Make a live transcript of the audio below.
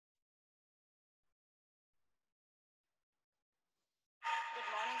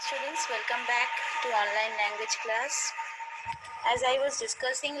Morning students, welcome back to online language class. As I was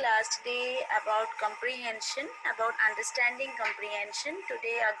discussing last day about comprehension, about understanding comprehension,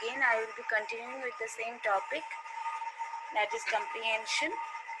 today again I will be continuing with the same topic, that is comprehension.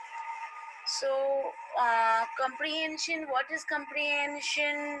 So comprehension, what is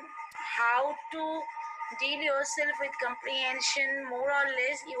comprehension, how to deal yourself with comprehension, more or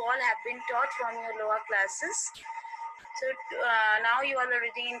less you all have been taught from your lower classes. So now you all are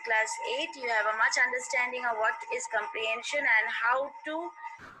reading in class 8. You have a much understanding of what is comprehension and how to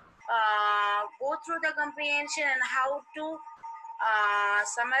go through the comprehension and how to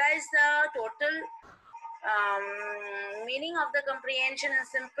summarize the total meaning of the comprehension in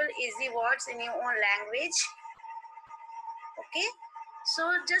simple, easy words in your own language. Okay. So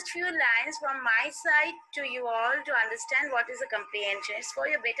just few lines from my side to you all to understand what is a comprehension. It's for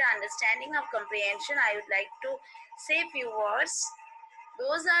your better understanding of comprehension. I would like to say few words.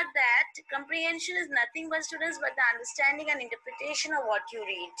 Those are that comprehension is nothing but students but the understanding and interpretation of what you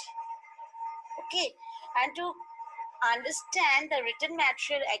read. Okay. And to understand the written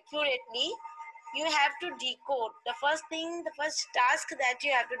material accurately, you have to decode. The first task that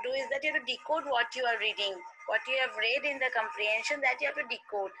you have to do is that you have to decode what you are reading, what you have read in the comprehension, that you have to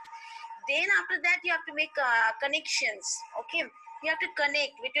decode. Then after that you have to make connections. Okay, you have to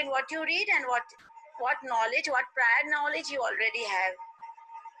connect between what you read and what knowledge, what prior knowledge you already have.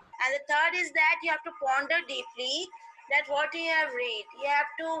 And the third is that you have to ponder deeply that what you have read. You have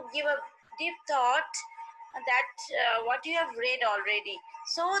to give a deep thought that what you have read already.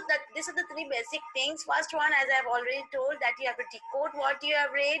 So that these are the three basic things. First one, as I have already told, that you have to decode what you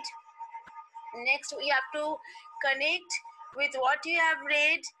have read. Next, you have to connect with what you have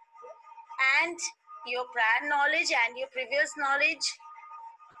read and your prior knowledge and your previous knowledge.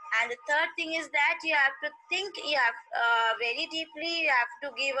 And the third thing is that you have to think, you have very deeply, you have to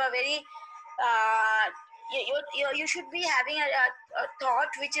give a very you should be having a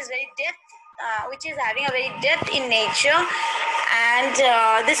thought which is very depth, which is having a very depth in nature. And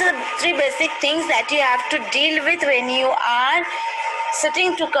these are the three basic things that you have to deal with when you are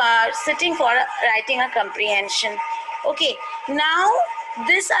sitting for writing a comprehension. Okay, now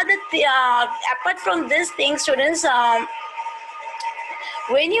these are the apart from these things, students,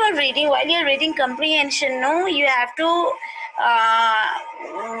 when you are reading, while you are reading comprehension, no, you have to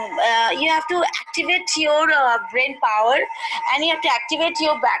activate your brain power, and you have to activate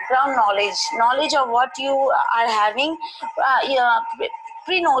your background knowledge of what you are having,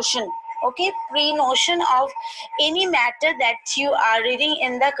 pre-notion. Okay, pre-notion of any matter that you are reading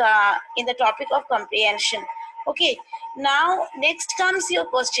in the topic of comprehension. Okay, now next comes your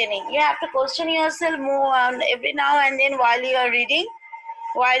questioning. You have to question yourself more every now and then while you are reading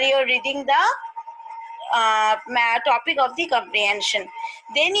the topic of the comprehension.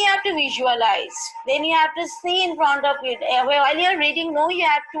 Then you have to visualize. Then you have to see in front of you. While you are reading,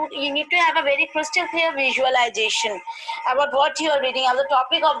 you need to have a very crystal clear visualization about what you are reading, about the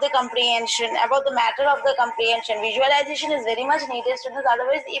topic of the comprehension, about the matter of the comprehension. Visualization is very much needed, students.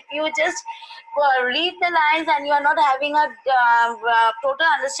 Otherwise, if you just read the lines and you are not having a total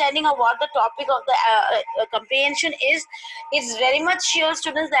understanding of what the topic of the comprehension is, it's very much sure,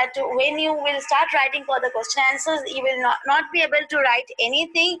 students, that when you will start writing for the question answers, you will not be able to write anything.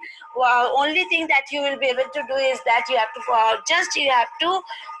 Only thing that you will be able to do is that you have to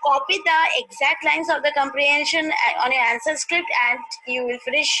copy the exact lines of the comprehension on your answer script, and you will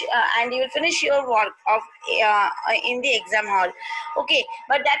finish your work of in the exam hall. Okay,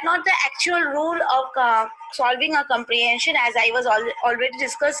 but that's not the actual rule of solving a comprehension. As I was already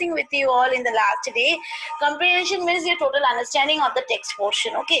discussing with you all in the last day, comprehension means your total understanding of the text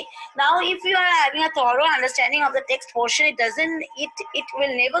portion. Okay, now if you are having a thorough understanding of the text portion, it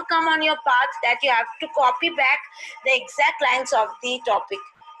will never come on your path that you have to copy back the exact lines of the topic,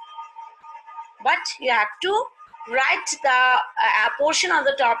 but you have to write the portion of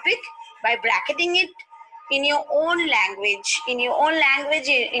the topic by bracketing it in your own language, in your own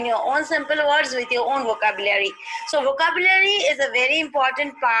simple words with your own vocabulary. So vocabulary is a very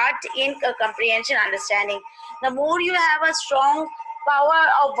important part in comprehension understanding. The more you have a strong power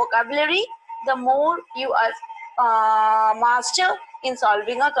of vocabulary, the more you are master in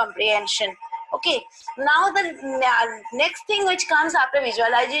solving a comprehension. Okay, now the next thing which comes after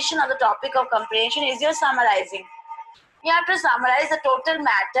visualization of the topic of comprehension is your summarizing. You have to summarize the total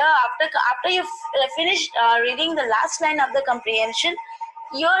matter. After you finish reading the last line of the comprehension,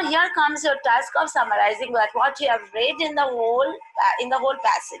 here comes your task of summarizing what you have read in the whole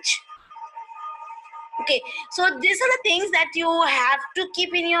passage. Okay, so these are the things that you have to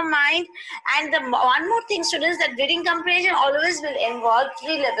keep in your mind. And the one more thing, students, that reading comprehension always will involve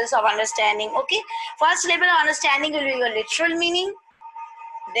 3 levels of understanding. Okay, first level of understanding will be your literal meaning,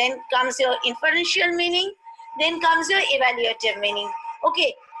 then comes your inferential meaning, then comes your evaluative meaning.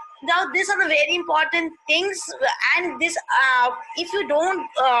 Okay, now these are the very important things, and this if you don't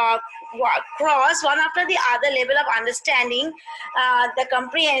cross one after the other level of understanding, the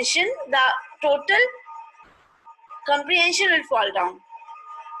comprehension, the total comprehension will fall down.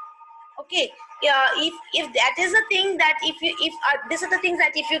 Okay, yeah, if that is the thing that if these are the things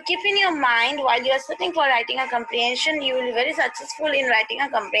that if you keep in your mind while you are sitting for writing a comprehension, you will be very successful in writing a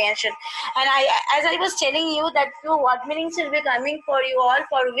comprehension. And as I was telling you, that few word meanings will be coming for you all,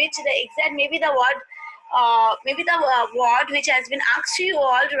 for which the exact maybe the word which has been asked to you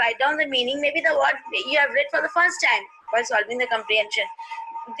all to write down the meaning, maybe the word you have read for the first time while solving the comprehension.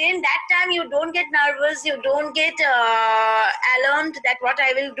 Then that time you don't get nervous, you don't get alarmed that what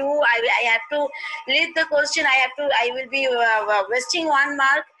I will do, I have to read the question, I will be wasting 1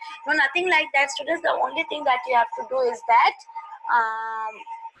 mark. No, nothing like that, students. The only thing that you have to do is that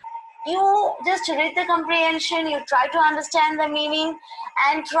you just read the comprehension, you try to understand the meaning,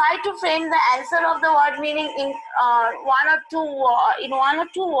 and try to frame the answer of the word meaning in one or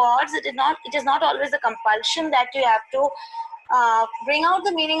two words. It is not always a compulsion that you have to bring out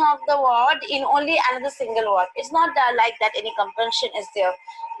the meaning of the word in only another single word. It's not like that any compulsion is there.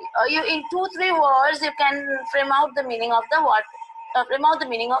 You in 2-3 words you can frame out the meaning of the word.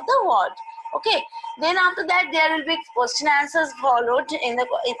 Okay, then after that there will be question answers followed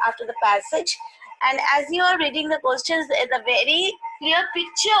after the passage. And as you are reading the questions, the very clear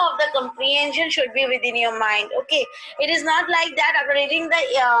picture of the comprehension should be within your mind. Okay, it is not like that after reading the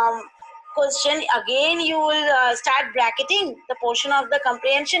question again you will start bracketing the portion of the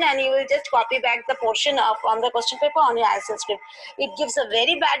comprehension, and you will just copy back the portion from the question paper on your answer script. It gives a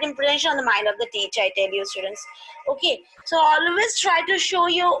very bad impression on the mind of the teacher, I tell you, students. Okay, so always try to show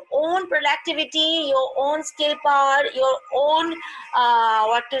your own productivity, your own skill power, your own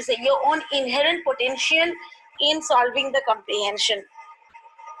your own inherent potential in solving the comprehension.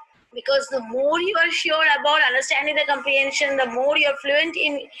 Because the more you are sure about understanding the comprehension, the more you're fluent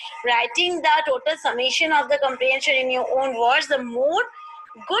in writing the total summation of the comprehension in your own words, the more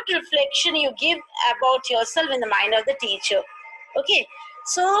good reflection you give about yourself in the mind of the teacher. Okay,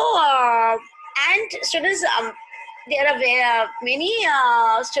 so and students, there are many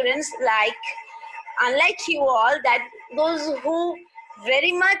students unlike you all, that those who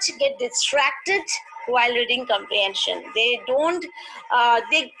very much get distracted while reading comprehension. They don't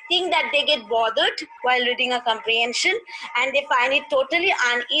they think that they get bothered while reading a comprehension, and they find it totally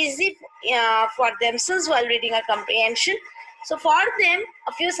uneasy for themselves while reading a comprehension. So for them,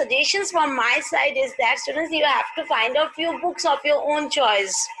 a few suggestions from my side is that, students, you have to find out few books of your own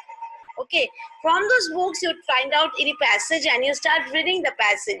choice. Okay, from those books you find out any passage and you start reading the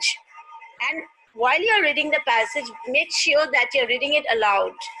passage. And while you're reading the passage, make sure that you're reading it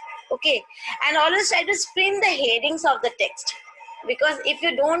aloud. Okay, and always try to screen the headings of the text, because if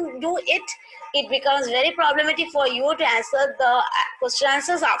you don't do it, it becomes very problematic for you to answer the question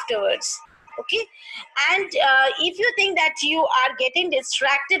answers afterwards. Okay, and if you think that you are getting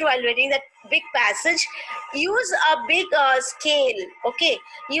distracted while reading that big passage, use a big scale. Okay,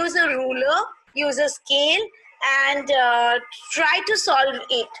 use a ruler, use a scale, and try to solve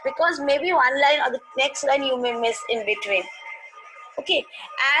it, because maybe one line or the next line you may miss in between. Okay,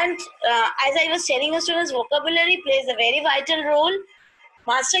 and as I was telling you, students, vocabulary plays a very vital role.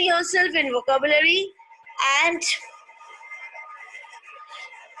 Master yourself in vocabulary, and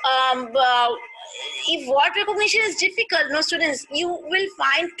if word recognition is difficult, no, students, you will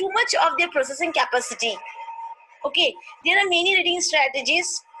find too much of their processing capacity. Okay, there are many reading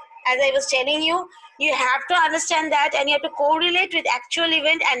strategies. As I was telling you, you have to understand that, and you have to correlate with actual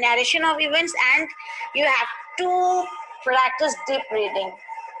event and narration of events, and you have to practice deep reading.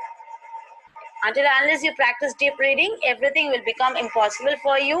 Until unless you practice deep reading, everything will become impossible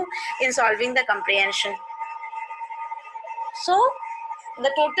for you in solving the comprehension. So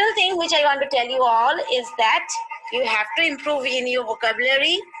the total thing which I want to tell you all is that you have to improve in your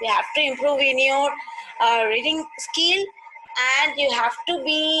vocabulary, you have to improve in your reading skill, and you have to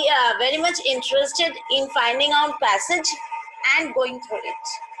be very much interested in finding out passage and going through it.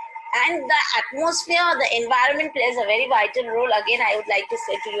 And the atmosphere, the environment plays a very vital role. Again, I would like to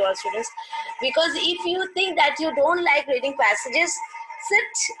say to you all, students, because if you think that you don't like reading passages,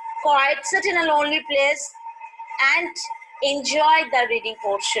 sit quiet, sit in a lonely place and enjoy the reading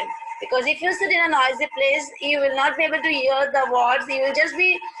portion. Because if you sit in a noisy place, you will not be able to hear the words. You will just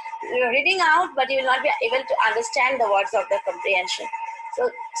be reading out, but you will not be able to understand the words of the comprehension. So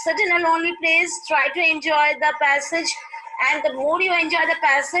sit in a lonely place, try to enjoy the passage, and the more you enjoy the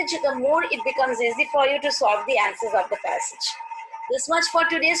passage, the more it becomes easy for you to solve the answers of the passage. This much for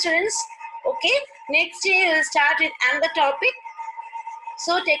today, students. Okay, next year you will start with another topic.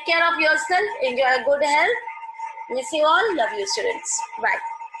 So take care of yourself, enjoy good health. Miss you all, love you, students. Bye.